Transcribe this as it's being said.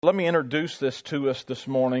Let me introduce this to us this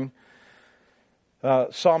morning.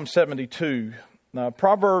 Psalm 72. Now,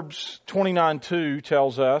 Proverbs 29:2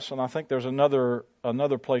 tells us, and I think there's another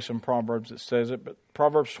place in Proverbs that says it, but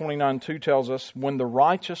Proverbs 29:2 tells us, when the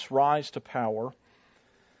righteous rise to power,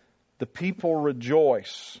 the people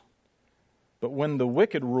rejoice. But when the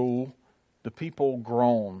wicked rule, the people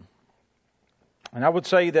groan. And I would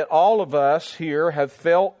say that all of us here have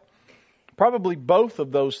felt probably both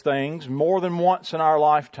of those things more than once in our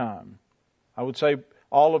lifetime. I would say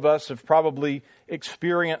all of us have probably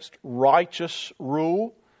experienced righteous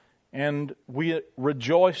rule, and we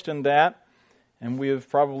rejoiced in that. And we have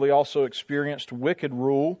probably also experienced wicked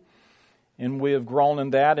rule, and we have grown in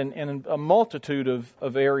that in a multitude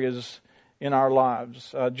of areas in our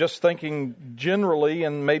lives. Just thinking generally,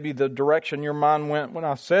 and maybe the direction your mind went when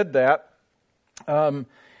I said that,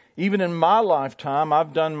 even in my lifetime,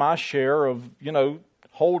 I've done my share of,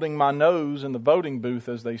 holding my nose in the voting booth,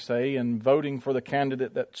 as they say, and voting for the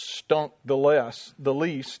candidate that stunk the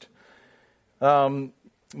least.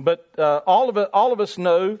 But all of us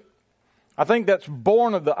know, I think that's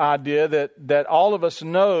born of the idea that all of us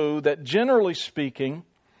know that, generally speaking,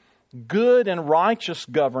 good and righteous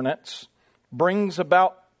governance brings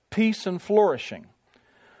about peace and flourishing,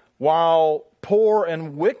 while poor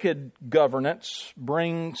and wicked governance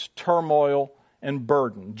brings turmoil and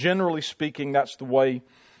burden. Generally speaking, that's the way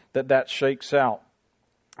that shakes out.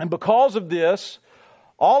 And because of this,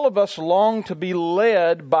 all of us long to be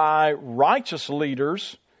led by righteous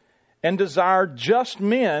leaders and desire just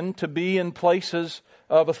men to be in places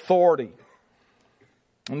of authority.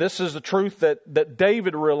 And this is the truth that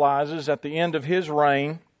David realizes at the end of his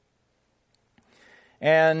reign.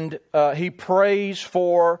 And he prays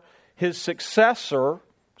for his successor,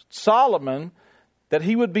 Solomon, that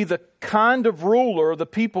he would be the kind of ruler the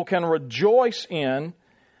people can rejoice in,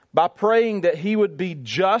 by praying that he would be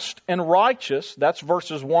just and righteous. That's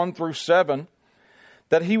verses 1 through 7.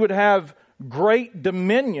 That he would have great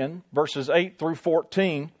dominion, verses 8 through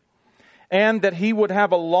 14. And that he would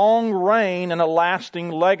have a long reign and a lasting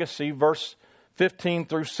legacy, verse 15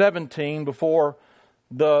 through 17, before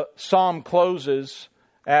the psalm closes,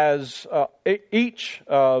 as each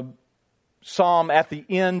psalm at the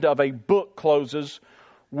end of a book closes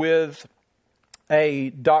with a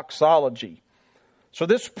doxology. So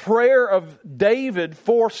this prayer of David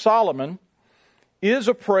for Solomon is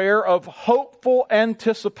a prayer of hopeful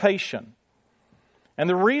anticipation. And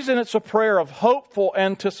the reason it's a prayer of hopeful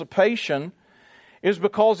anticipation is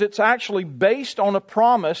because it's actually based on a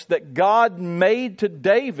promise that God made to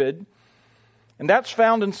David, and that's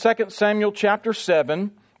found in 2 Samuel chapter 7,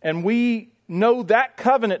 and we know that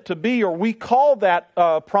covenant to be, or we call that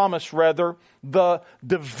promise rather, the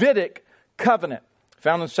Davidic covenant,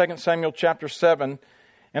 found in 2 Samuel chapter 7.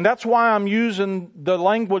 And that's why I'm using the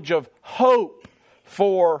language of hope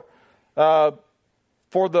for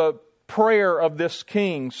the prayer of this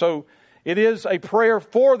king. So it is a prayer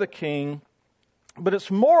for the king, but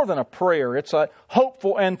it's more than a prayer. It's a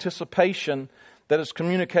hopeful anticipation that is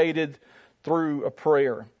communicated through a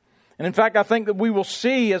prayer. And in fact, I think that we will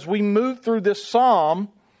see as we move through this psalm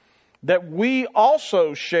that we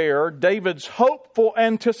also share David's hopeful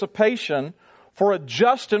anticipation for a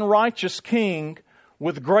just and righteous king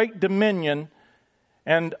with great dominion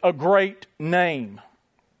and a great name.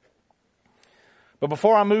 But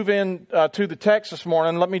before I move in to the text this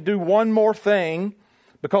morning, let me do one more thing,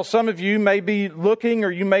 because some of you may be looking, or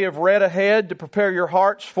you may have read ahead to prepare your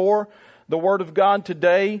hearts for the Word of God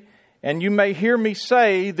today. And you may hear me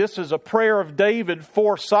say this is a prayer of David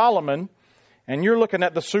for Solomon. And you're looking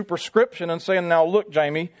at the superscription and saying, now look,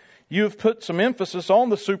 Jamie, you've put some emphasis on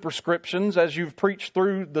the superscriptions as you've preached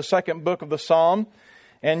through the second book of the Psalm.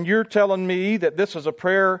 And you're telling me that this is a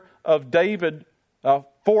prayer of David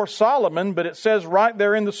for Solomon, but it says right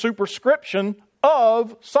there in the superscription,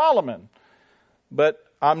 of Solomon. But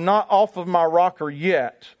I'm not off of my rocker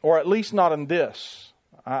yet, or at least not in this.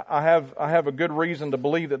 I have a good reason to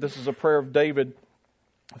believe that this is a prayer of David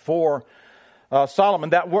for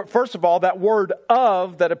Solomon. That word, first of all, that word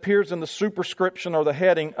 "of" that appears in the superscription or the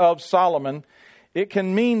heading of Solomon, it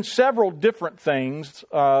can mean several different things,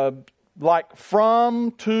 like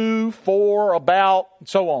from, to, for, about, and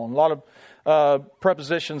so on. A lot of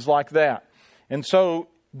prepositions like that. And so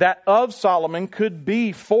that "of Solomon" could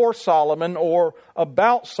be for Solomon or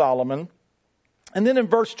about Solomon. And then in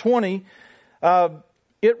verse 20,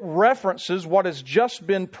 it references what has just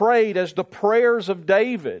been prayed as the prayers of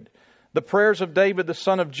David. The prayers of David, the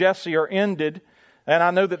son of Jesse, are ended. And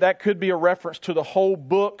I know that could be a reference to the whole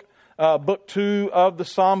book, book 2 of the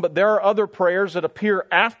Psalm. But there are other prayers that appear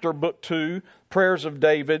after book 2, prayers of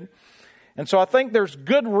David. And so I think there's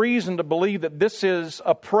good reason to believe that this is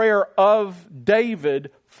a prayer of David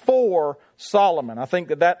for Solomon. I think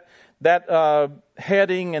that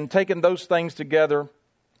heading and taking those things together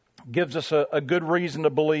gives us a good reason to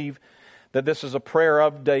believe that this is a prayer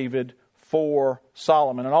of David for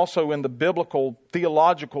Solomon. And also in the biblical,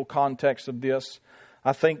 theological context of this,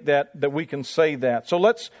 I think that we can say that. So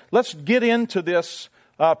let's get into this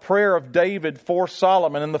prayer of David for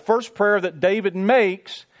Solomon. And the first prayer that David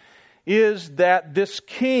makes is that this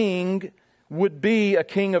king would be a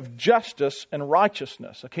king of justice and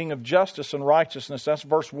righteousness. A king of justice and righteousness. That's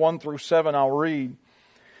verse 1 through 7 I'll read.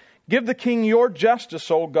 Give the king your justice,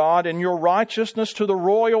 O God, and your righteousness to the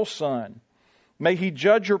royal son. May he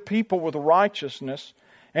judge your people with righteousness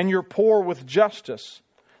and your poor with justice.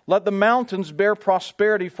 Let the mountains bear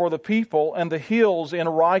prosperity for the people and the hills in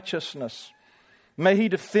righteousness. May he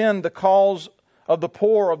defend the cause of the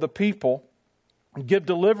poor of the people, give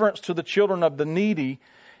deliverance to the children of the needy,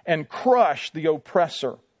 and crush the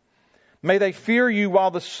oppressor. May they fear you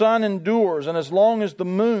while the sun endures, and as long as the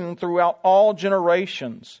moon throughout all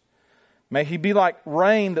generations. May he be like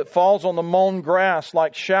rain that falls on the mown grass,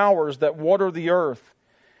 like showers that water the earth.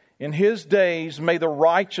 In his days may the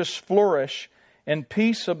righteous flourish, and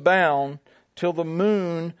peace abound till the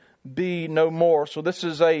moon be no more. So this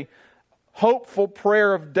is a hopeful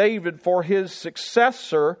prayer of David for his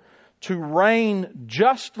successor to reign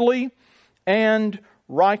justly and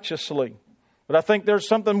righteously. But I think there's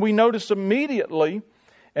something we notice immediately,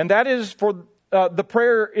 and that is for the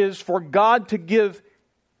prayer is for God to give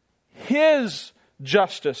His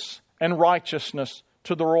justice and righteousness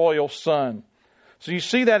to the royal son. So you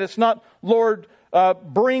see that it's not, Lord,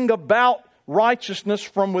 bring about righteousness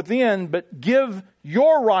from within, but give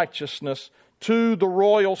your righteousness to the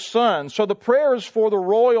royal son. So the prayer is for the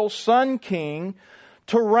royal son king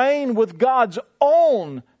to reign with God's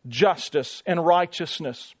own justice and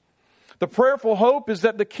righteousness. The prayerful hope is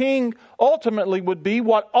that the king ultimately would be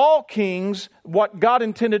what God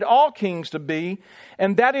intended all kings to be,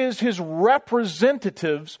 and that is his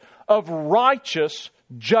representatives of righteous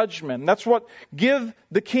judgment. That's what, give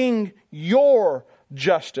the king your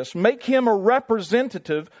justice. Make him a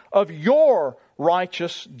representative of your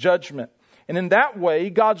righteous judgment. And in that way,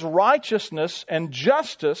 God's righteousness and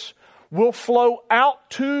justice will flow out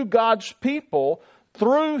to God's people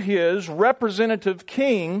through His representative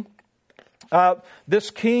king,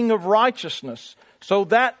 this king of righteousness. So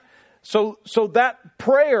that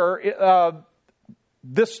prayer,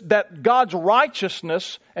 that God's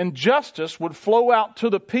righteousness and justice would flow out to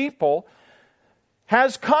the people,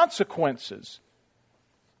 has consequences.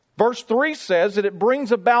 Verse 3 says that it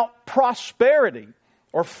brings about prosperity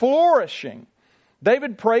or flourishing.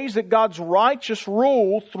 David prays that God's righteous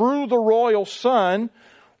rule through the royal son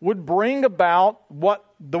would bring about what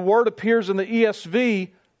the word appears in the ESV,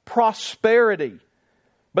 prosperity.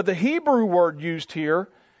 But the Hebrew word used here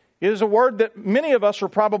is a word that many of us are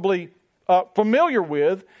probably familiar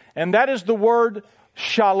with, and that is the word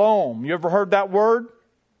shalom. You ever heard that word?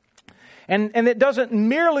 And it doesn't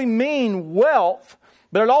merely mean wealth,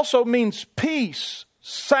 but it also means peace,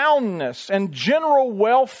 soundness, and general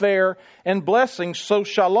welfare and blessings. So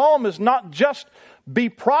shalom is not just be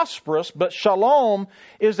prosperous, but shalom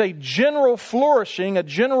is a general flourishing, a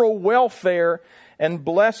general welfare and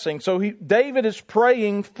blessing. So David is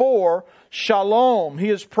praying for shalom. He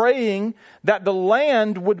is praying that the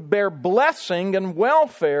land would bear blessing and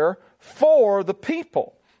welfare for the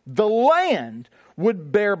people. The land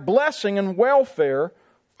would bear blessing and welfare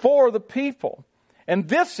for the people. And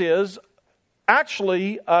this is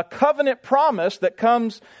actually a covenant promise that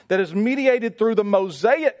is mediated through the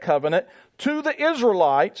Mosaic covenant to the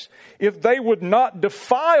Israelites if they would not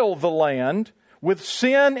defile the land with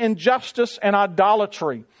sin, injustice, and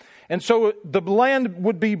idolatry. And so the land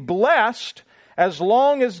would be blessed as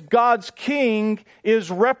long as God's king is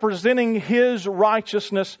representing His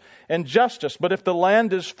righteousness and justice. But if the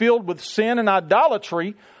land is filled with sin and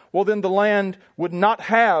idolatry, well, then the land would not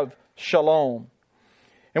have shalom.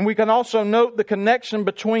 And we can also note the connection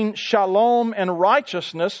between shalom and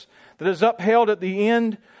righteousness that is upheld at the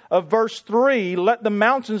end of verse 3. Let the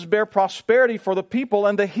mountains bear prosperity for the people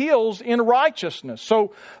and the hills in righteousness.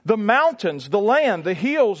 So the mountains, the land, the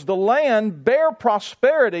hills, the land bear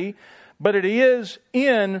prosperity, but it is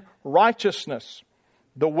in righteousness.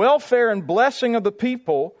 The welfare and blessing of the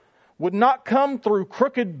people would not come through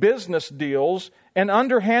crooked business deals and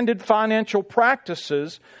underhanded financial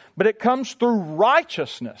practices, but it comes through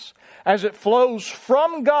righteousness as it flows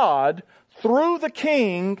from God through the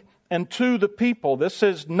king and to the people. This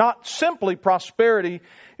is not simply prosperity,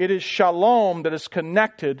 it is shalom that is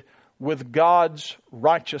connected with God's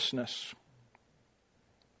righteousness.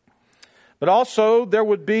 But also there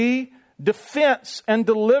would be defense and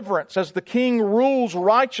deliverance. As the king rules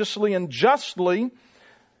righteously and justly,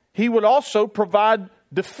 he would also provide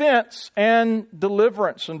defense and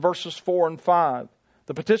deliverance in verses 4 and 5.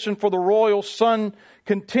 The petition for the royal son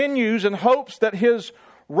continues in hopes that his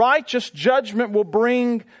righteous judgment will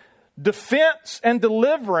bring defense and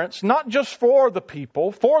deliverance, not just for the people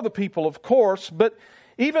of course, but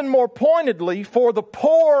even more pointedly for the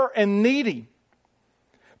poor and needy.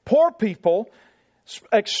 Poor people,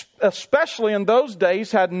 especially in those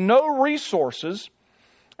days, had no resources,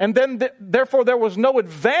 and then therefore there was no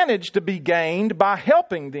advantage to be gained by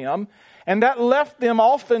helping them, and that left them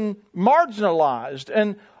often marginalized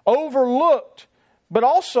and overlooked. But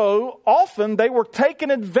also, often they were taken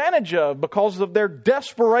advantage of because of their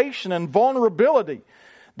desperation and vulnerability.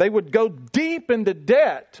 They would go deep into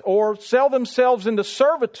debt or sell themselves into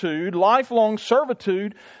servitude, lifelong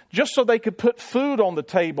servitude, just so they could put food on the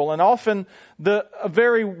table. And often the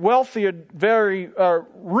very wealthy, very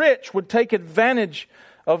rich would take advantage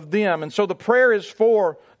of them. And so the prayer is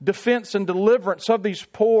for defense and deliverance of these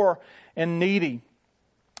poor and needy.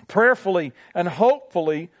 Prayerfully and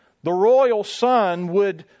hopefully, the royal son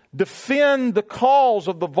would defend the cause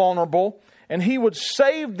of the vulnerable, and he would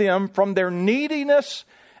save them from their neediness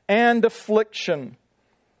and affliction.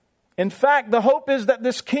 In fact, the hope is that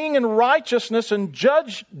this king in righteousness and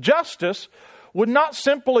justice would not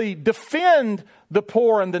simply defend the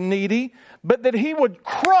poor and the needy, but that he would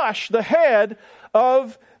crush the head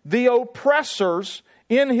of the oppressors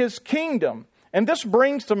in his kingdom. And this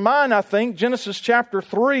brings to mind, I think, Genesis chapter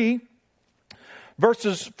 3,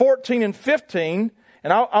 verses 14 and 15.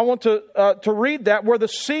 And I want to read that, where the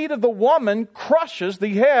seed of the woman crushes the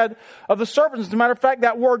head of the serpent. As a matter of fact,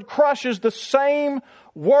 that word crush is the same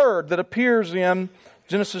word that appears in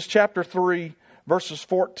Genesis chapter 3, verses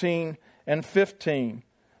 14 and 15.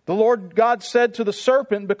 The Lord God said to the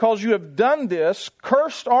serpent, "Because you have done this,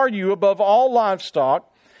 cursed are you above all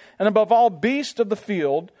livestock and above all beasts of the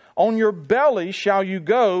field. On your belly shall you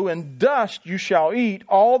go, and dust you shall eat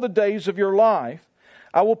all the days of your life.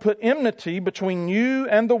 I will put enmity between you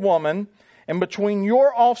and the woman, and between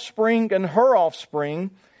your offspring and her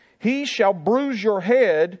offspring. He shall bruise your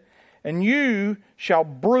head, and you shall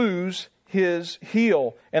bruise his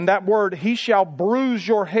heel." And that word, "he shall bruise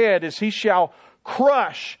your head," is he shall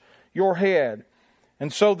crush your head.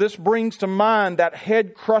 And so this brings to mind that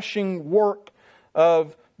head-crushing work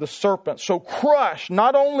of the serpent. So crush,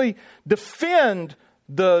 not only defend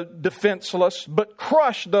the defenseless, but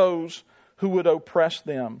crush those who would oppress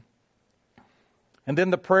them. And then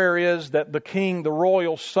the prayer is that the king, the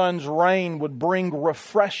royal son's reign would bring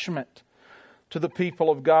refreshment to the people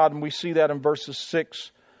of God. And we see that in verses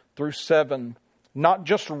 6 through 7. Not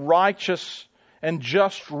just righteous and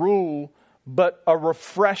just rule, but a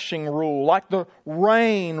refreshing rule. Like the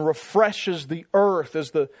rain refreshes the earth, is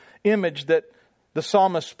the image that the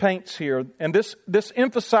psalmist paints here. And this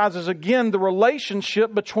emphasizes again the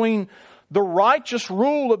relationship between the righteous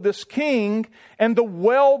rule of this king and the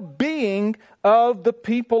well-being of the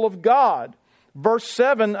people of God. Verse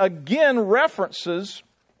 7 again references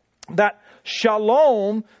that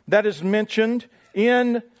shalom that is mentioned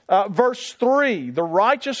in verse 3. The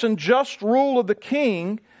righteous and just rule of the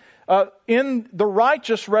king, in the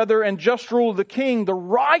righteous rather and just rule of the king, the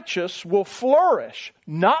righteous will flourish.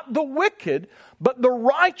 Not the wicked, but the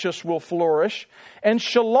righteous will flourish. And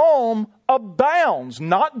shalom abounds,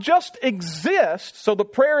 not just exists. So the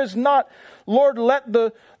prayer is not, Lord, let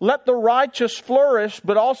the righteous flourish,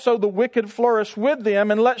 but also the wicked flourish with them,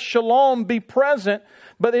 and let shalom be present.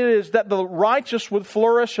 But it is that the righteous would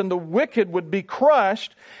flourish and the wicked would be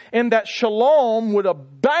crushed, and that shalom would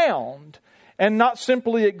abound and not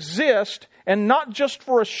simply exist, and not just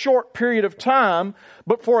for a short period of time,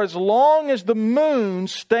 but for as long as the moon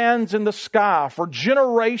stands in the sky, for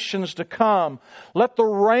generations to come. Let the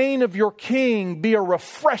reign of your king be a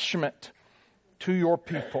refreshment to your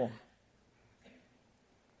people.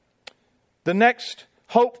 The next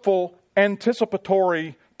hopeful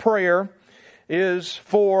anticipatory prayer is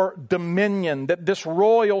for dominion, that this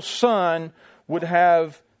royal son would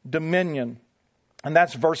have dominion. And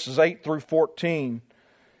that's verses 8 through 14.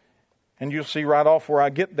 And you'll see right off where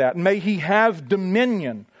I get that. May he have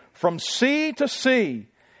dominion from sea to sea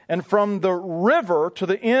and from the river to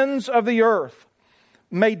the ends of the earth.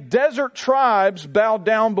 May desert tribes bow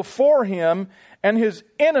down before him and his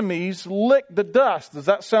enemies lick the dust. Does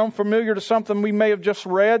that sound familiar to something we may have just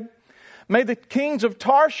read? May the kings of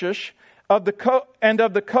Tarshish and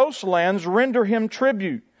of the coastlands render him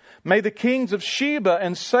tribute. May the kings of Sheba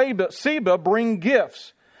and Seba bring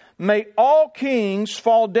gifts. May all kings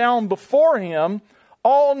fall down before him.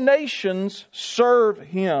 all nations serve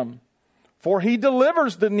him. For he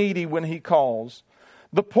delivers the needy when he calls,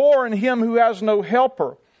 the poor and him who has no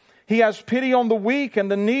helper. He has pity on the weak and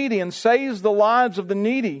the needy and saves the lives of the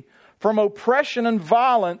needy. From oppression and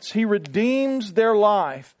violence he redeems their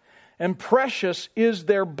life, and precious is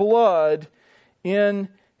their blood in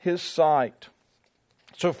his sight.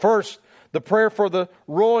 So first, the prayer for the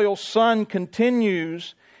royal son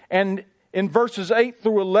continues, and in verses 8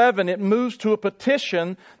 through 11, it moves to a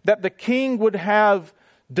petition that the king would have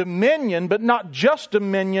dominion, but not just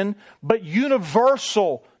dominion, but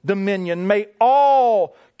universal dominion. May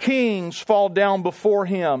all kings fall down before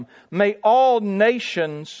him. May all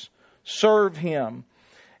nations serve him.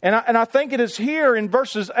 And I think it is here in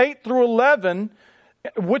verses 8 through 11,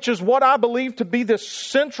 which is what I believe to be this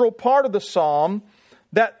central part of the psalm,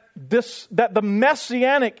 that the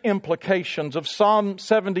messianic implications of Psalm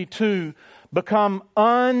 72 become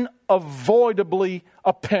unavoidably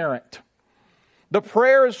apparent. The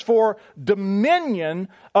prayer is for dominion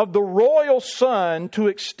of the royal son to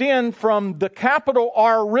extend from the capital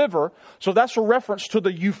R river, so that's a reference to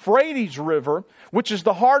the Euphrates River, which is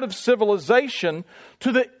the heart of civilization,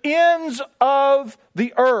 to the ends of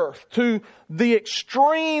the earth, to the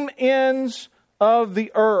extreme ends of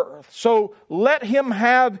the earth. So let him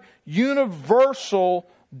have universal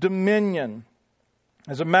dominion.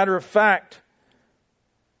 As a matter of fact,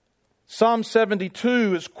 Psalm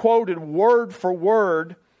 72 is quoted word for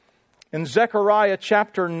word in Zechariah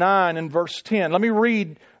chapter 9 and verse 10. Let me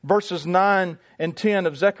read verses 9 and 10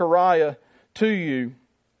 of Zechariah to you.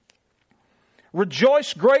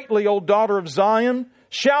 Rejoice greatly, O daughter of Zion.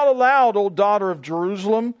 Shout aloud, O daughter of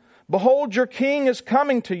Jerusalem. Behold, your king is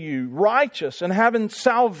coming to you, righteous and having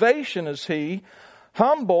salvation is he,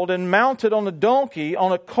 humbled and mounted on a donkey,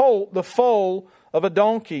 on a colt, the foal of a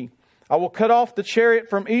donkey. I will cut off the chariot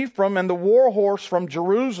from Ephraim and the war horse from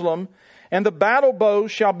Jerusalem, and the battle bow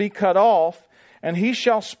shall be cut off, and he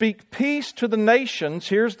shall speak peace to the nations.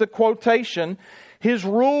 Here's the quotation. His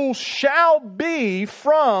rule shall be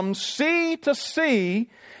from sea to sea,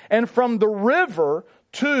 and from the river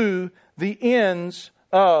to the ends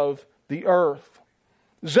of the earth.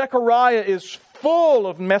 Zechariah is full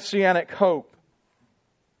of messianic hope.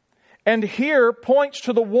 And here points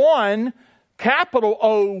to the one, capital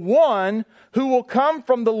O1, who will come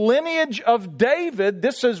from the lineage of David.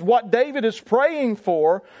 This is what David is praying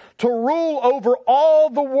for, to rule over all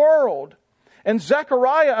the world. And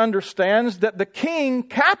Zechariah understands that the king,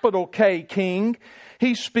 capital K king,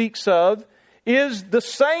 he speaks of, is the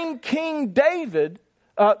same King David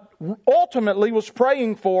ultimately was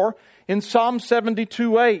praying for in Psalm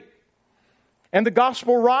 72:8. And the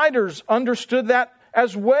gospel writers understood that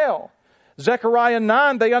as well. Zechariah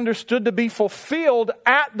 9, they understood to be fulfilled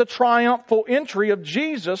at the triumphal entry of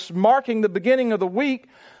Jesus, marking the beginning of the week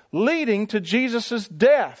leading to Jesus'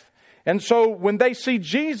 death. And so when they see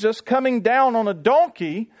Jesus coming down on a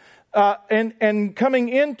donkey and coming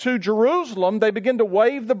into Jerusalem, they begin to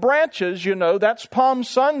wave the branches, that's Palm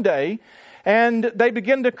Sunday, and they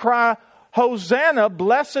begin to cry, Hosanna,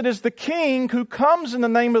 blessed is the King who comes in the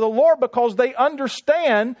name of the Lord, because they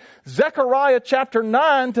understand Zechariah chapter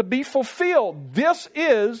 9 to be fulfilled. This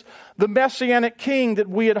is the Messianic King that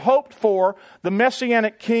we had hoped for, the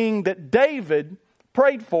Messianic King that David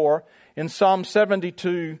prayed for in Psalm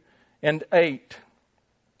 72 and 8.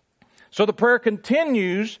 So the prayer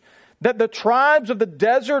continues that the tribes of the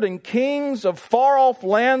desert and kings of far-off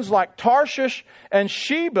lands like Tarshish and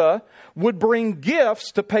Sheba would bring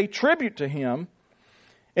gifts to pay tribute to him.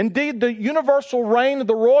 Indeed, the universal reign of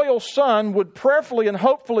the royal son would prayerfully and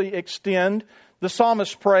hopefully extend, the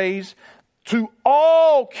psalmist prays, to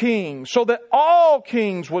all kings, so that all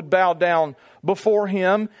kings would bow down before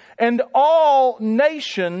him and all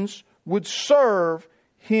nations would serve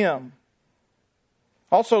him.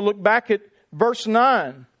 Also, look back at verse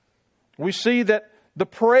 9. We see that the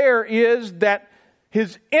prayer is that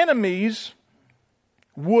his enemies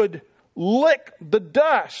would lick the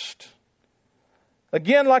dust.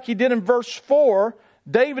 Again, like he did in verse 4,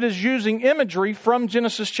 David is using imagery from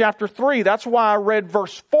Genesis chapter 3. That's why I read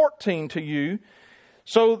verse 14 to you.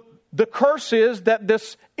 So the curse is that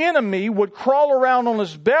this enemy would crawl around on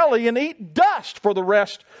his belly and eat dust for the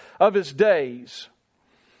rest of his days.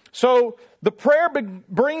 So the prayer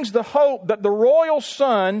brings the hope that the royal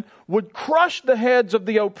son would crush the heads of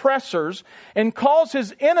the oppressors and cause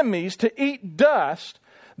his enemies to eat dust,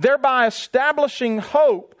 thereby establishing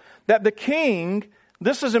hope that the king,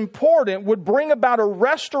 this is important, would bring about a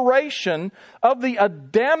restoration of the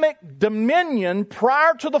Adamic dominion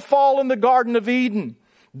prior to the fall in the Garden of Eden.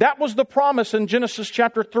 That was the promise in Genesis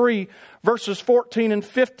chapter 3, verses 14 and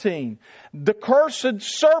 15. The cursed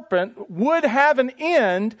serpent would have an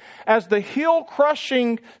end as the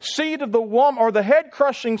heel-crushing seed of the woman, or the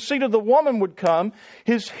head-crushing seed of the woman would come.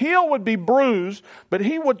 His heel would be bruised, but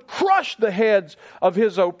he would crush the heads of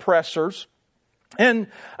his oppressors. And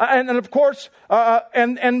of course,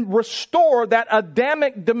 and restore that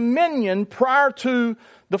Adamic dominion prior to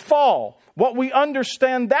the fall. What we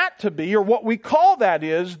understand that to be, or what we call that,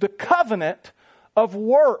 is the covenant of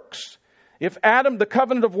works. If Adam, the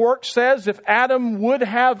covenant of works says, if Adam would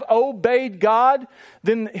have obeyed God,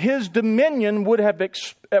 then his dominion would have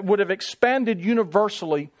expanded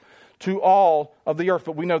universally to all of the earth.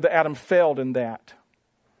 But we know that Adam failed in that.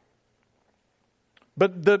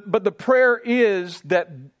 But the prayer is that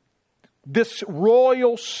this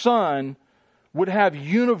royal son would have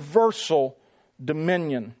universal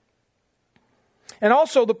dominion. And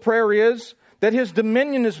also the prayer is that his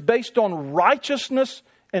dominion is based on righteousness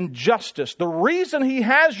and justice. The reason he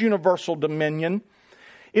has universal dominion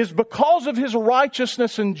is because of his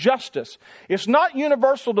righteousness and justice. It's not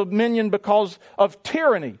universal dominion because of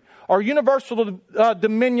tyranny, or universal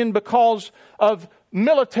dominion because of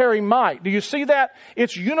military might. Do you see that?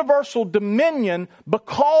 It's universal dominion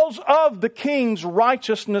because of the king's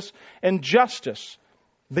righteousness and justice.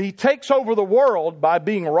 He takes over the world by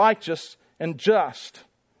being righteous and just.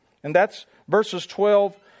 And that's verses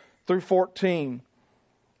 12 through 14.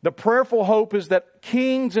 The prayerful hope is that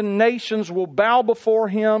kings and nations will bow before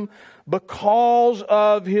him because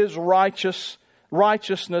of his righteousness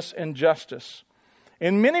and justice.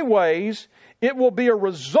 In many ways, it will be a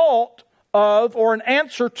result of, or an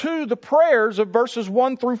answer to, the prayers of verses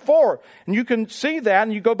 1 through 4. And you can see that,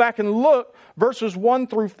 and you go back and look, verses 1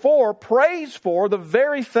 through 4 prays for the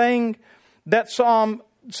very thing that Psalm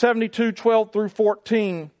 72, 12 through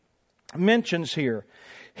 14 mentions here.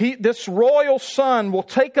 This royal son will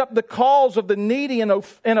take up the cause of the needy and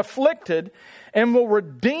afflicted, and will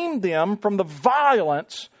redeem them from the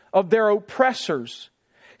violence of their oppressors.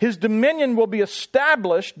 His dominion will be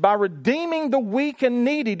established by redeeming the weak and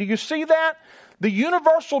needy. Do you see that? The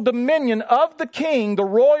universal dominion of the king, the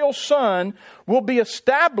royal son, will be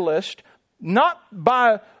established not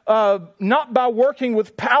by working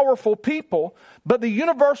with powerful people, but the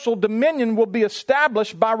universal dominion will be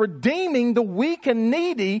established by redeeming the weak and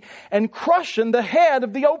needy and crushing the head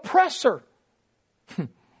of the oppressor. So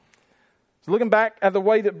looking back at the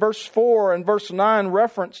way that verse 4 and verse 9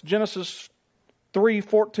 reference Genesis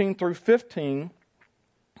 3:14 through 15,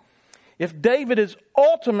 if David is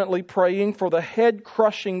ultimately praying for the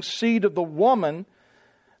head-crushing seed of the woman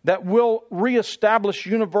that will reestablish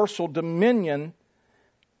universal dominion,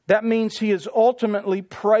 that means he is ultimately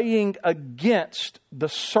praying against the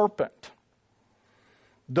serpent.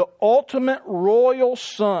 The ultimate royal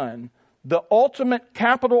son, the ultimate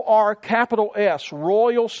capital R, capital S,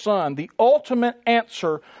 royal son, the ultimate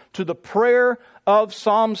answer to the prayer of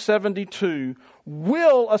Psalm 72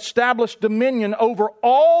 will establish dominion over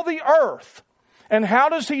all the earth. And how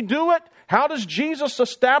does he do it? How does Jesus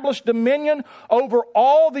establish dominion over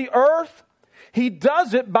all the earth? He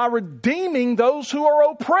does it by redeeming those who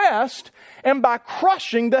are oppressed and by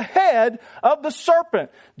crushing the head of the serpent.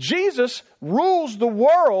 Jesus rules the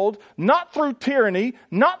world not through tyranny,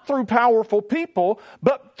 not through powerful people,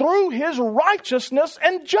 but through his righteousness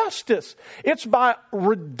and justice. It's by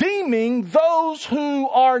redeeming those who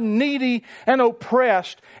are needy and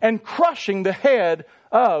oppressed and crushing the head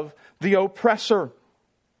of the oppressor.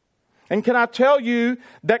 And can I tell you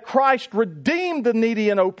that Christ redeemed the needy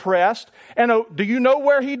and oppressed? And do you know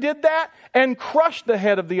where he did that? And crushed the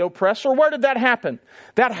head of the oppressor. Where did that happen?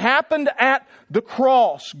 That happened at the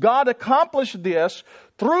cross. God accomplished this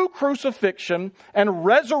through crucifixion and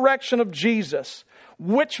resurrection of Jesus.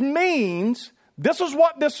 Which means, this is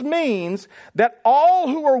what this means, that all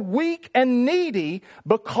who are weak and needy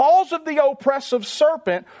because of the oppressive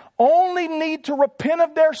serpent only need to repent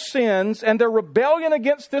of their sins and their rebellion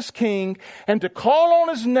against this king and to call on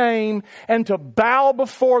his name and to bow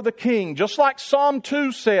before the king. Just like Psalm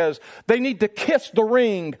 2 says, they need to kiss the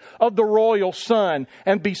ring of the royal son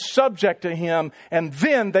and be subject to him, and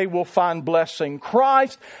then they will find blessing.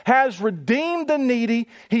 Christ has redeemed the needy.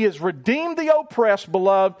 He has redeemed the oppressed,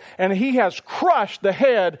 beloved, and he has crushed the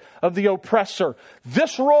head of the oppressor.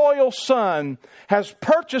 This royal son has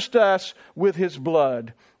purchased us with his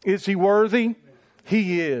blood. Is he worthy?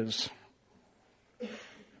 He is.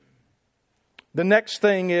 The next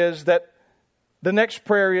thing is that, the next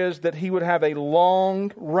prayer is that he would have a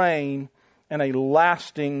long reign and a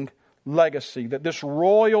lasting legacy. That this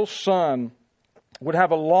royal son would have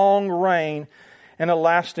a long reign and a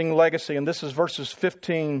lasting legacy. And this is verses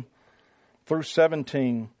 15 through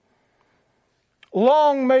 17.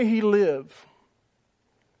 Long may he live.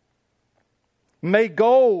 May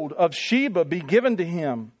gold of Sheba be given to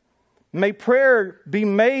him. May prayer be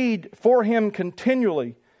made for him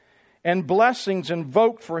continually, and blessings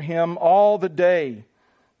invoked for him all the day.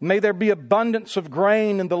 May there be abundance of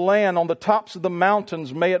grain in the land. On the tops of the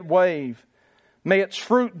mountains may it wave. May its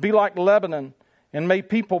fruit be like Lebanon, and may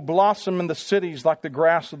people blossom in the cities like the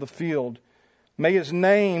grass of the field. May his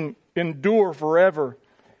name endure forever.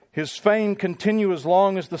 His fame continue as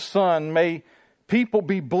long as the sun. May people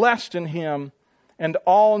be blessed in him, and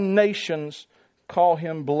all nations call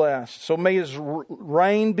him blessed. So may his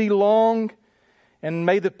reign be long, and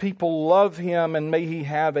may the people love him, and may he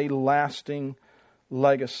have a lasting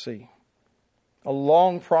legacy. A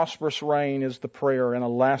long, prosperous reign is the prayer, and a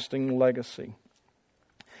lasting legacy.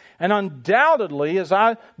 And undoubtedly, as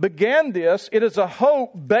I began this, it is a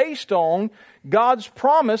hope based on God's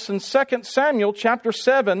promise in 2 Samuel chapter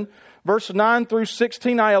 7, verse 9 through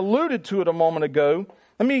 16. I alluded to it a moment ago.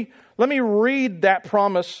 Let me read that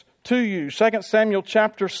promise to you. 2 Samuel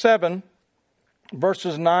chapter 7,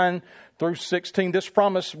 verses 9 through 16. This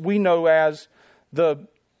promise we know as the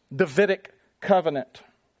Davidic covenant.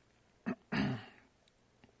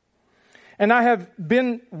 And I have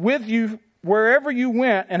been with you wherever you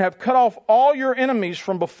went, and have cut off all your enemies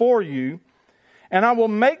from before you, and I will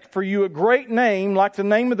make for you a great name like the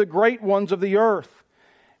name of the great ones of the earth.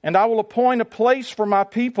 And I will appoint a place for my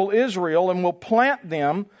people Israel, and will plant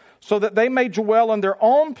them so that they may dwell in their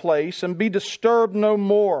own place and be disturbed no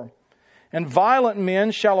more. And violent men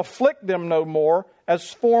shall afflict them no more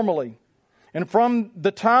as formerly. And from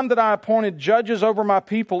the time that I appointed judges over my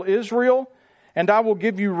people Israel, and I will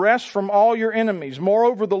give you rest from all your enemies.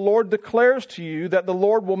 Moreover, the Lord declares to you that the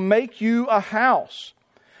Lord will make you a house.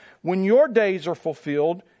 When your days are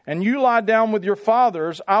fulfilled, and you lie down with your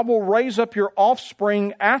fathers, I will raise up your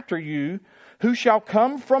offspring after you, who shall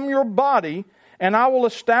come from your body, and I will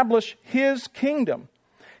establish his kingdom.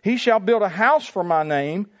 He shall build a house for my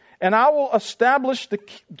name, and I will establish the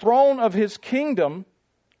throne of his kingdom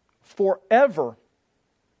forever.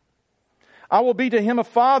 I will be to him a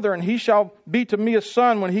father, and he shall be to me a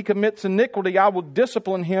son. When he commits iniquity, I will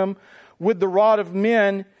discipline him with the rod of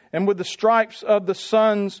men and with the stripes of the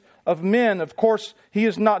sons of men. Of course,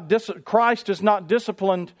 Christ is not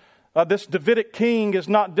disciplined. This Davidic king is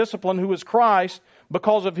not disciplined, who is Christ,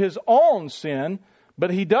 because of his own sin,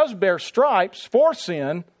 but he does bear stripes for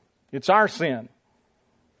sin. It's our sin.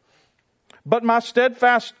 But my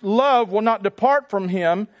steadfast love will not depart from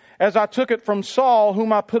him, as I took it from Saul,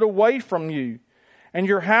 whom I put away from you. And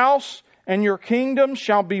your house and your kingdom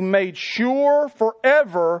shall be made sure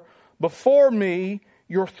forever before me.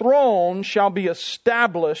 Your throne shall be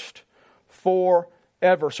established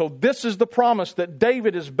forever. So this is the promise that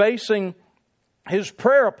David is basing his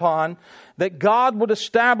prayer upon, that God would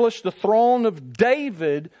establish the throne of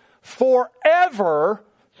David forever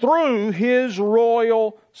through his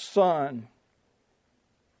royal son.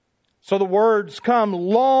 So the words come,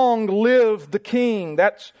 long live the king.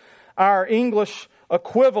 That's our English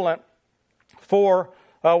equivalent for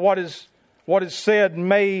what is said,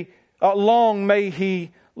 long may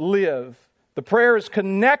he live. The prayer is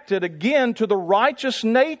connected again to the righteous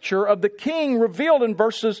nature of the king revealed in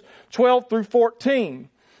verses 12 through 14,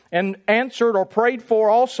 and answered or prayed for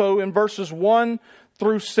also in verses 1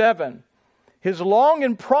 through 7. His long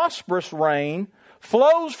and prosperous reign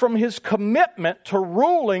flows from his commitment to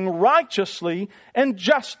ruling righteously and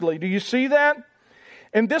justly. Do you see that?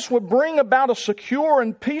 And this would bring about a secure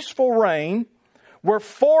and peaceful reign where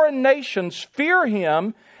foreign nations fear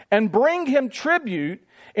him and bring him tribute,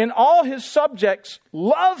 and all his subjects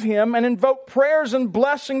love him and invoke prayers and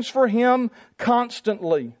blessings for him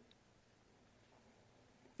constantly.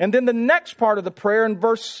 And then the next part of the prayer in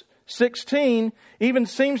verse 16 even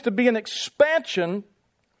seems to be an expansion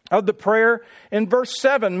of the prayer in verse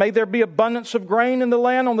 7. May there be abundance of grain in the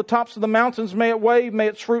land. On the tops of the mountains may it wave. May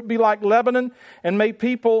its fruit be like Lebanon. And may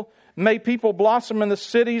people blossom in the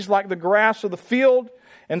cities like the grass of the field.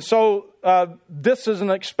 And so this is an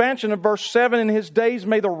expansion of verse 7. In his days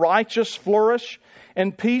may the righteous flourish,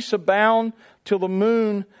 and peace abound till the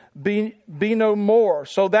moon be no more.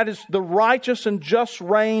 So that is the righteous and just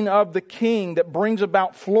reign of the king that brings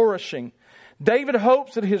about flourishing. David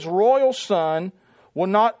hopes that his royal son will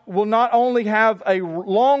not only have a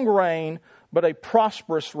long reign, but a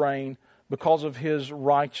prosperous reign because of his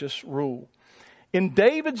righteous rule. In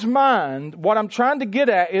David's mind, what I'm trying to get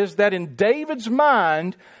at is that in David's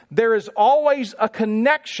mind, there is always a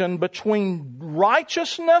connection between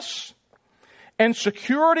righteousness and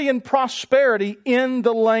security and prosperity in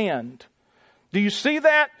the land. Do you see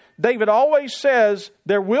that? David always says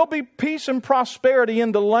there will be peace and prosperity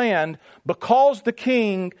in the land because the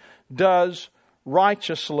king does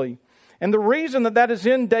righteously. And the reason that that is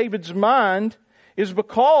in David's mind is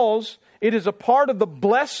because it is a part of the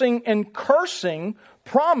blessing and cursing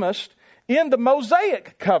promised in the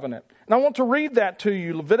Mosaic covenant. And I want to read that to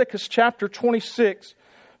you. Leviticus chapter 26,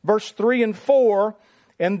 verse 3 and 4,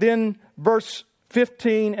 and then verse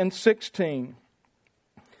 15 and 16.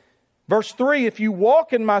 Verse 3, if you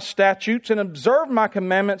walk in my statutes and observe my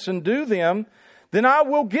commandments and do them, then I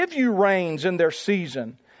will give you rains in their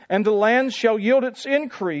season, and the land shall yield its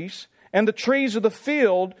increase, and the trees of the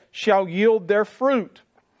field shall yield their fruit.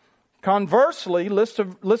 Conversely,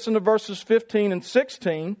 listen to verses 15 and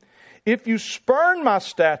 16. If you spurn my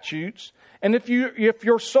statutes, and if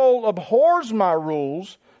your soul abhors my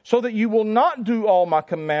rules, so that you will not do all my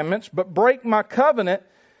commandments, but break my covenant,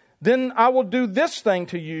 then I will do this thing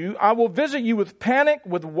to you. I will visit you with panic,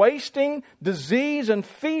 with wasting, disease, and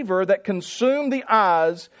fever that consume the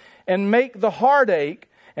eyes and make the heart ache,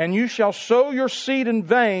 and you shall sow your seed in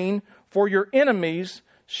vain, for your enemies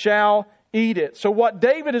shall eat it. So what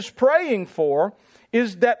David is praying for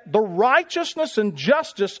is that the righteousness and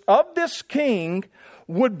justice of this king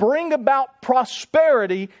would bring about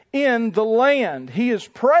prosperity in the land. He is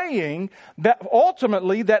praying that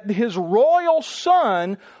ultimately that his royal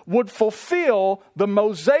son would fulfill the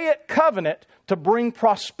Mosaic covenant to bring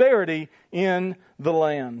prosperity in the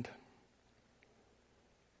land.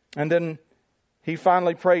 And then he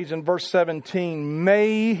finally prays in verse 17,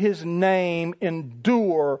 may his name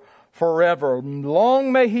endure forever.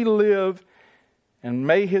 Long may he live, and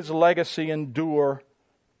may his legacy endure,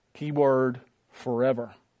 keyword,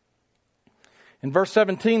 forever. In verse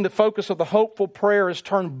 17, the focus of the hopeful prayer is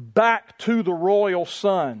turned back to the royal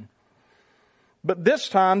son. But this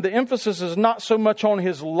time, the emphasis is not so much on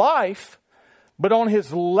his life, but on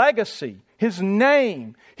his legacy, his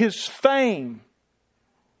name, his fame.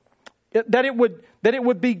 That it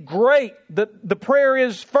would be great. The prayer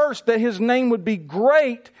is first that his name would be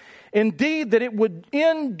great. Indeed, that it would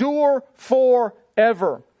endure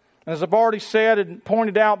forever. And as I've already said and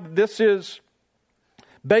pointed out, this is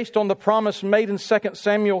based on the promise made in 2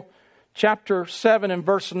 Samuel chapter 7 and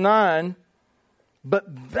verse 9.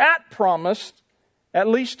 But that promise, at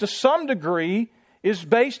least to some degree, is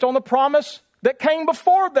based on the promise that came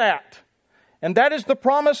before that. And that is the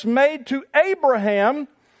promise made to Abraham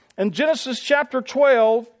in Genesis chapter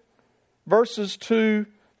 12, verses 2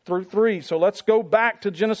 through 3. So let's go back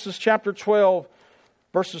to Genesis chapter 12,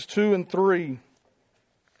 verses 2 and 3.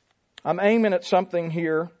 I'm aiming at something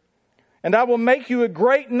here. And I will make you a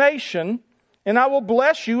great nation, and I will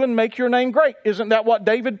bless you and make your name great. Isn't that what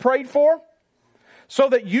David prayed for? So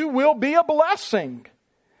that you will be a blessing.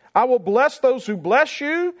 I will bless those who bless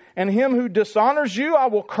you, and him who dishonors you I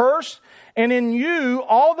will curse, and in you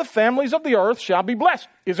all the families of the earth shall be blessed.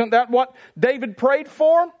 Isn't that what David prayed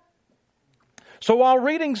for? So while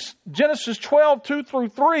reading Genesis 12, 2 through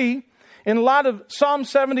 3, in light of Psalm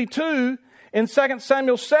 72, in 2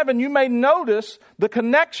 Samuel 7, you may notice the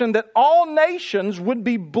connection that all nations would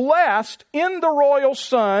be blessed in the royal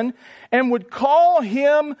son and would call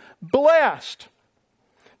him blessed.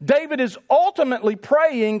 David is ultimately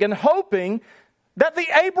praying and hoping that the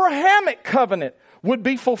Abrahamic covenant would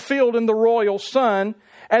be fulfilled in the royal son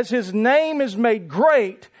as his name is made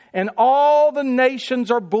great and all the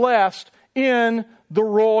nations are blessed in the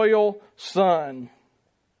royal son.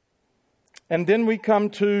 And then we come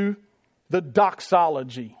to the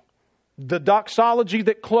doxology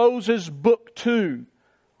that closes book 2.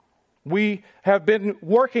 We have been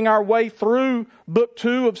working our way through book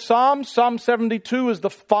 2 of Psalms. Psalm 72 is the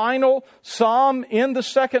final psalm in the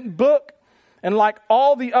second book. And like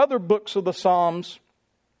all the other books of the Psalms,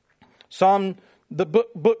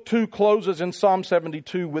 book 2 closes in Psalm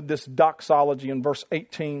 72 with this doxology in verse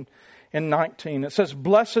 18 and 19. It says,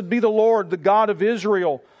 blessed be the Lord, the God of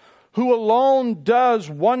Israel, who alone does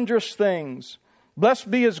wondrous things. Blessed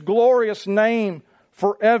be his glorious name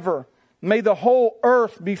forever. May the whole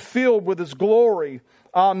earth be filled with his glory.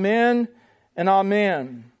 Amen and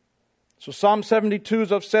amen. So Psalm 72,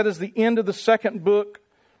 as I've said, is the end of the second book.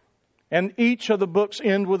 And each of the books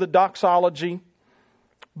end with a doxology.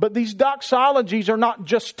 But these doxologies are not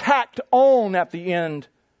just tacked on at the end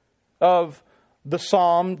of the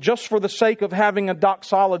psalm just for the sake of having a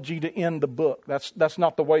doxology to end the book. That's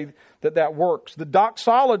not the way that works. The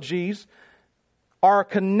doxologies are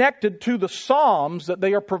connected to the psalms that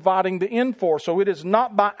they are providing the end for. So it is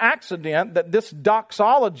not by accident that this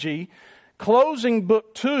doxology closing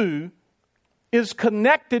book 2 is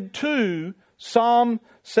connected to Psalm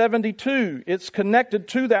 72. It's connected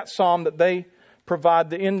to that psalm that they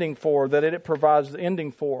provide the ending for, that it provides the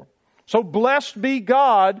ending for. So blessed be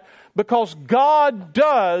God, because God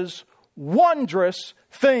does wondrous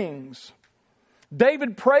things.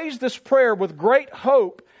 David prays this prayer with great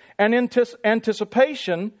hope and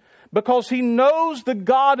anticipation, because he knows the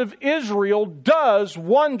God of Israel does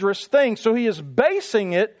wondrous things. So he is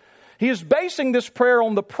basing this prayer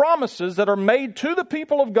on the promises that are made to the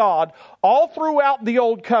people of God all throughout the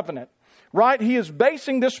Old Covenant. Right? He is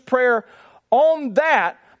basing this prayer on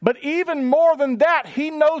that. But even more than that, he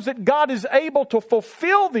knows that God is able to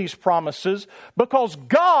fulfill these promises because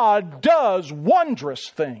God does wondrous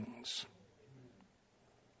things.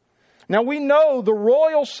 Now we know the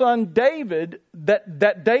royal son David,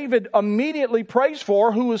 that David immediately prays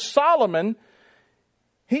for, who is Solomon,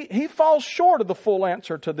 he falls short of the full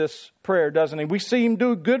answer to this prayer, doesn't he? We see him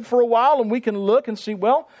do good for a while, and we can look and see,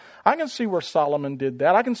 well, I can see where Solomon did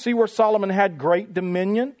that. I can see where Solomon had great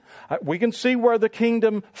dominion. We can see where the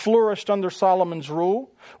kingdom flourished under Solomon's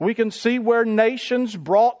rule. We can see where nations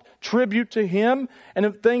brought tribute to him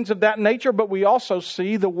and things of that nature. But we also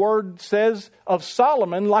see the word says of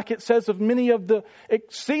Solomon, like it says of many of the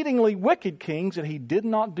exceedingly wicked kings, that he did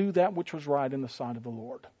not do that which was right in the sight of the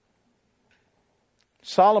Lord.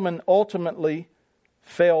 Solomon ultimately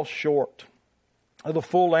fell short of the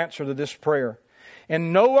full answer to this prayer.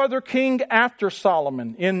 And no other king after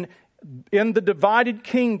Solomon in the divided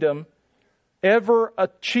kingdom ever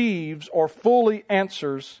achieves or fully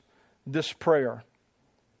answers this prayer.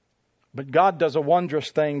 But God does a wondrous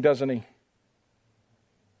thing, doesn't He?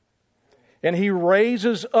 And He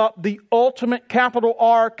raises up the ultimate capital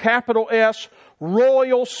R, capital S,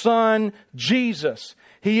 royal son, Jesus.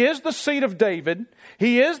 He is the seed of David.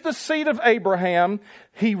 He is the seed of Abraham.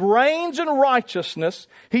 He reigns in righteousness.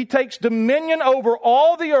 He takes dominion over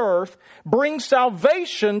all the earth, brings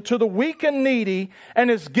salvation to the weak and needy,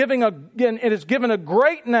 and is given a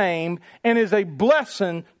great name and is a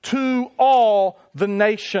blessing to all the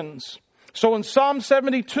nations. So in Psalm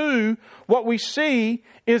 72, what we see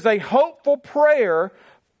is a hopeful prayer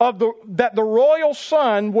that the royal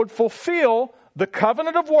son would fulfill the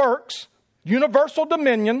covenant of works, universal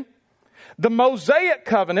dominion, the Mosaic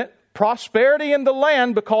covenant, prosperity in the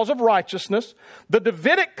land because of righteousness, the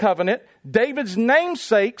Davidic covenant, David's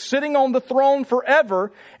namesake sitting on the throne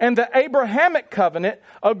forever, and the Abrahamic covenant,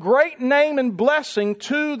 a great name and blessing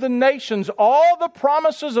to the nations. All the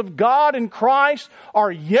promises of God in Christ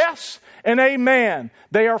are yes and amen.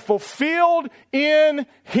 They are fulfilled in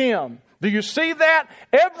Him. Do you see that?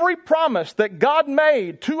 Every promise that God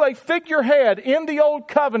made to a figurehead in the Old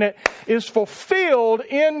Covenant is fulfilled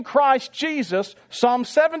in Christ Jesus. Psalm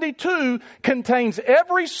 72 contains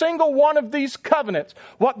every single one of these covenants.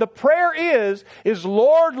 What the prayer is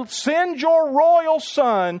Lord, send your royal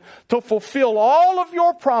son to fulfill all of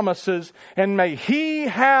your promises, and may He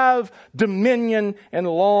have dominion and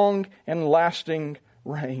long and lasting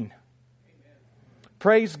reign.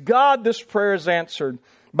 Praise God, this prayer is answered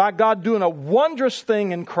by God doing a wondrous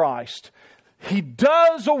thing in Christ. He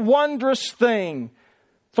does a wondrous thing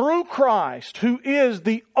through Christ, who is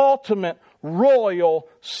the ultimate royal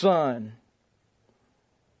Son.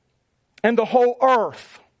 And the whole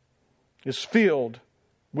earth is filled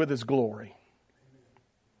with His glory.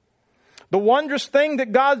 The wondrous thing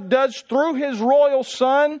that God does through His royal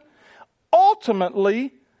Son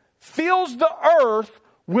ultimately fills the earth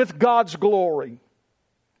with God's glory.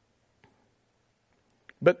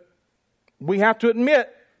 But we have to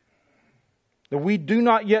admit that we do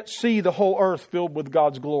not yet see the whole earth filled with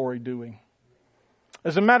God's glory, do we?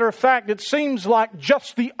 As a matter of fact, it seems like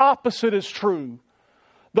just the opposite is true.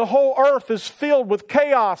 The whole earth is filled with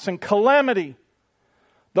chaos and calamity.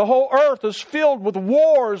 The whole earth is filled with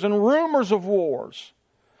wars and rumors of wars.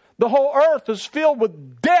 The whole earth is filled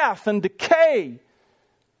with death and decay.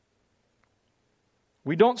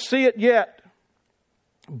 We don't see it yet,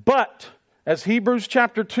 but as Hebrews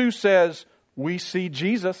chapter 2 says, we see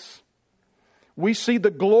Jesus. We see the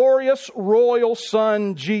glorious royal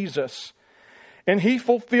Son, Jesus. And He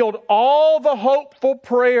fulfilled all the hopeful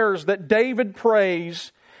prayers that David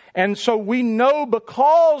prays. And so we know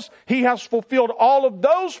because He has fulfilled all of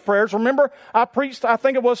those prayers. Remember, I preached, I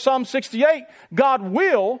think it was Psalm 68, God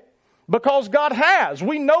will, because God has.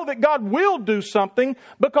 We know that God will do something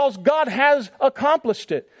because God has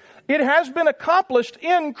accomplished it. It has been accomplished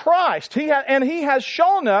in Christ. He has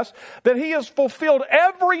shown us that He has fulfilled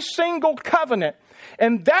every single covenant.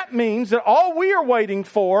 And that means that all we are waiting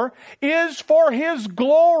for is for His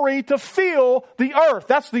glory to fill the earth.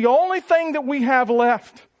 That's the only thing that we have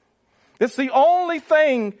left. It's the only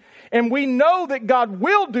thing, and we know that God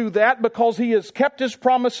will do that because He has kept His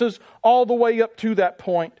promises all the way up to that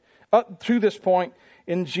point, up to this point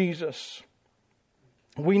in Jesus.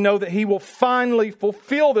 We know that He will finally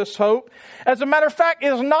fulfill this hope. As a matter of fact,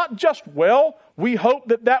 it is not just, well, we hope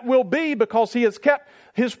that that will be because He has kept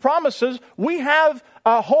His promises. We have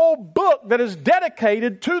a whole book that is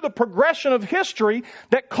dedicated to the progression of history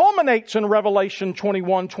that culminates in Revelation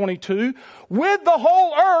 21:22, with the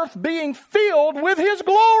whole earth being filled with His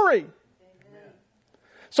glory.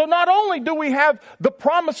 So not only do we have the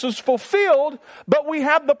promises fulfilled, but we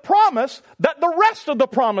have the promise that the rest of the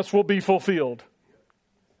promise will be fulfilled.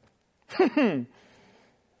 Do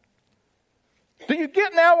you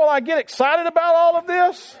get now while I get excited about all of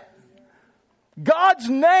this? God's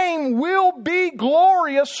name will be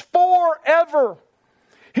glorious forever.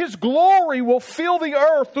 His glory will fill the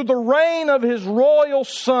earth through the reign of His royal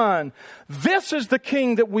Son. This is the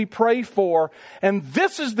King that we pray for, and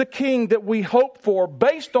this is the King that we hope for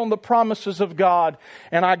based on the promises of God.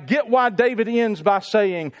 And I get why David ends by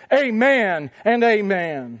saying, Amen and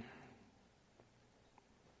Amen.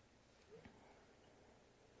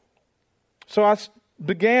 So I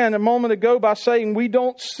began a moment ago by saying we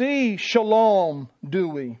don't see shalom, do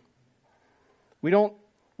we? We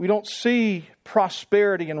don't see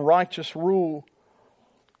prosperity and righteous rule.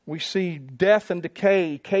 We see death and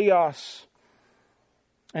decay, chaos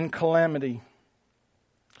and calamity.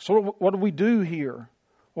 So what do we do here?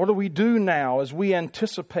 What do we do now as we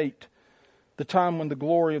anticipate the time when the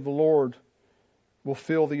glory of the Lord will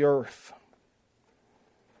fill the earth?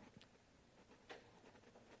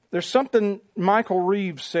 There's something Michael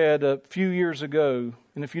Reeves said a few years ago,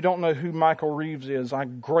 and if you don't know who Michael Reeves is, I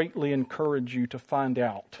greatly encourage you to find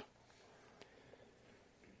out.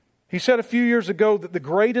 He said a few years ago that the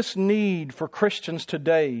greatest need for Christians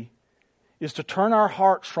today is to turn our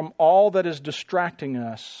hearts from all that is distracting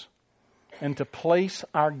us and to place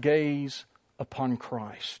our gaze upon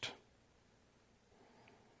Christ.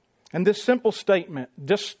 And this simple statement,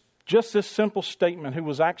 just this simple statement,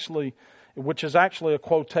 which is actually a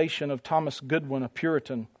quotation of Thomas Goodwin, a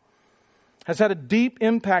Puritan, has had a deep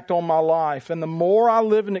impact on my life. And the more I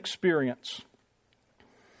live and experience,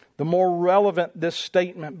 the more relevant this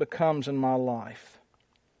statement becomes in my life.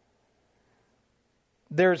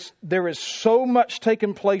 There is so much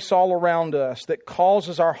taking place all around us that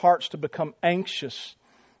causes our hearts to become anxious,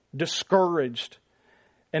 discouraged,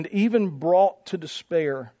 and even brought to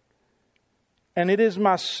despair. And it is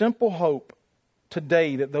my simple hope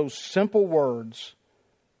today that those simple words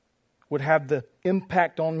would have the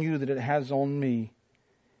impact on you that it has on me,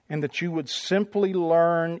 and that you would simply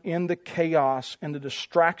learn in the chaos and the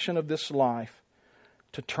distraction of this life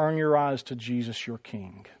to turn your eyes to Jesus, your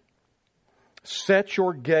King. Set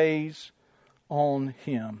your gaze on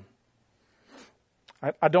Him.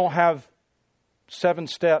 I don't have 7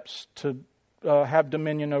 steps to have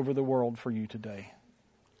dominion over the world for you today.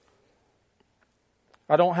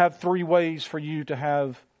 I don't have 3 ways for you to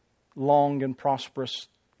have long and prosperous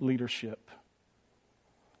leadership.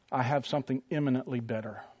 I have something eminently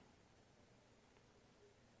better.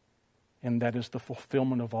 And that is the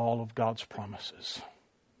fulfillment of all of God's promises.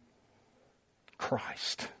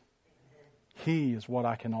 Christ. He is what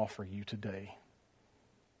I can offer you today.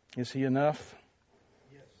 Is He enough?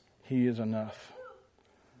 Yes. He is enough.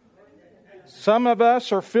 Some of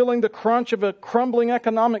us are feeling the crunch of a crumbling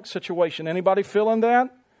economic situation. Anybody feeling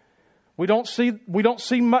that? We don't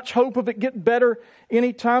see much hope of it getting better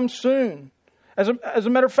anytime soon. As a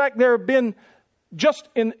matter of fact, there have been just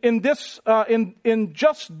in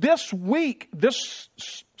just this week, this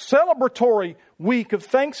celebratory week of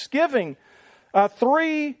Thanksgiving,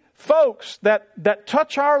 3 folks that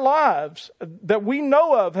touch our lives that we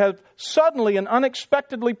know of have suddenly and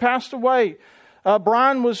unexpectedly passed away.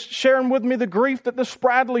 Brian was sharing with me the grief that the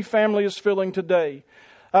Spradley family is feeling today.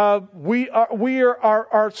 We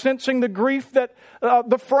are sensing the grief that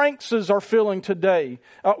the Frankses are feeling today.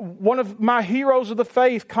 One of my heroes of the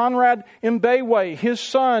faith, Conrad Mbewe, his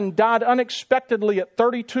son died unexpectedly at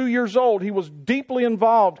 32 years old. He was deeply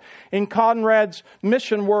involved in Conrad's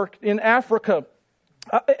mission work in Africa.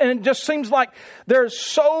 And it just seems like there's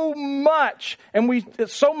so much,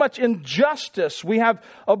 so much injustice. We have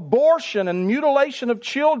abortion and mutilation of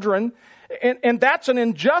children, and that's an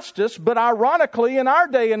injustice. But ironically, in our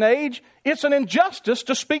day and age, it's an injustice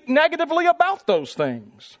to speak negatively about those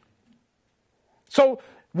things. So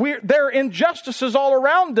there are injustices all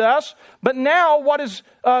around us, but now what is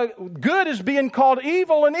good is being called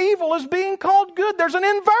evil, and evil is being called good. There's an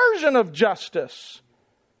inversion of justice.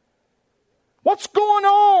 What's going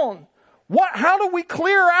on? How do we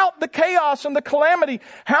clear out the chaos and the calamity?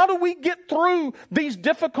 How do we get through these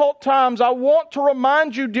difficult times? I want to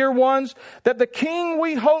remind you, dear ones, that the King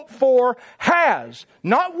we hope for has,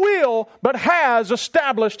 not will, but has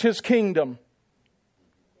established His kingdom.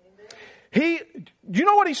 Do you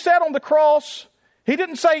know what He said on the cross? He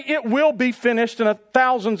didn't say it will be finished in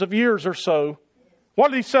thousands of years or so.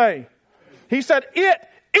 What did He say? He said it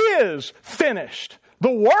is finished.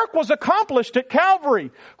 The work was accomplished at Calvary.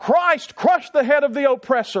 Christ crushed the head of the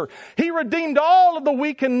oppressor. He redeemed all of the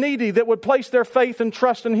weak and needy that would place their faith and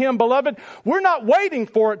trust in Him. Beloved, we're not waiting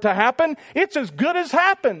for it to happen. It's as good as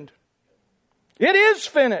happened. It is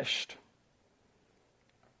finished.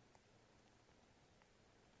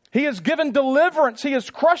 He has given deliverance. He has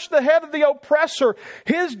crushed the head of the oppressor.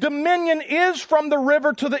 His dominion is from the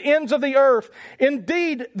river to the ends of the earth.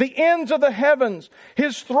 Indeed, the ends of the heavens.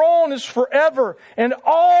 His throne is forever, and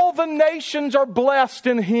all the nations are blessed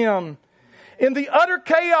in Him. In the utter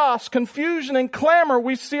chaos, confusion, and clamor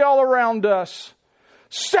we see all around us,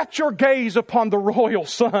 set your gaze upon the royal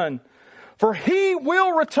Son, for He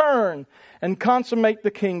will return and consummate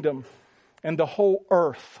the kingdom, and the whole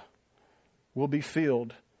earth will be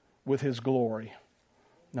filled with His glory.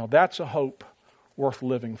 Now that's a hope worth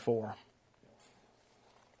living for.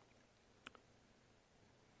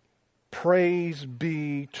 Praise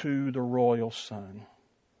be to the royal Son.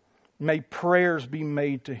 May prayers be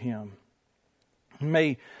made to Him.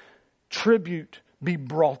 May tribute be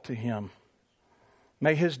brought to Him.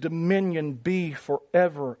 May His dominion be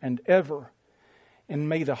forever and ever. And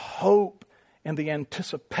may the hope and the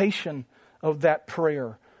anticipation of that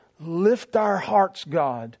prayer lift our hearts,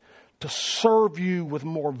 God, to serve You with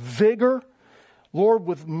more vigor, Lord,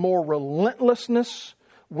 with more relentlessness,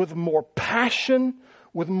 with more passion,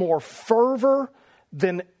 with more fervor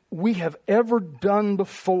than we have ever done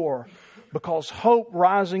before, because hope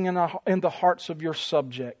rising in the hearts of Your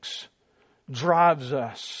subjects drives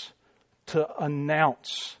us to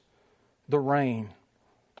announce the reign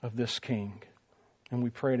of this King. And we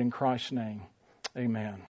pray it in Christ's name. Amen.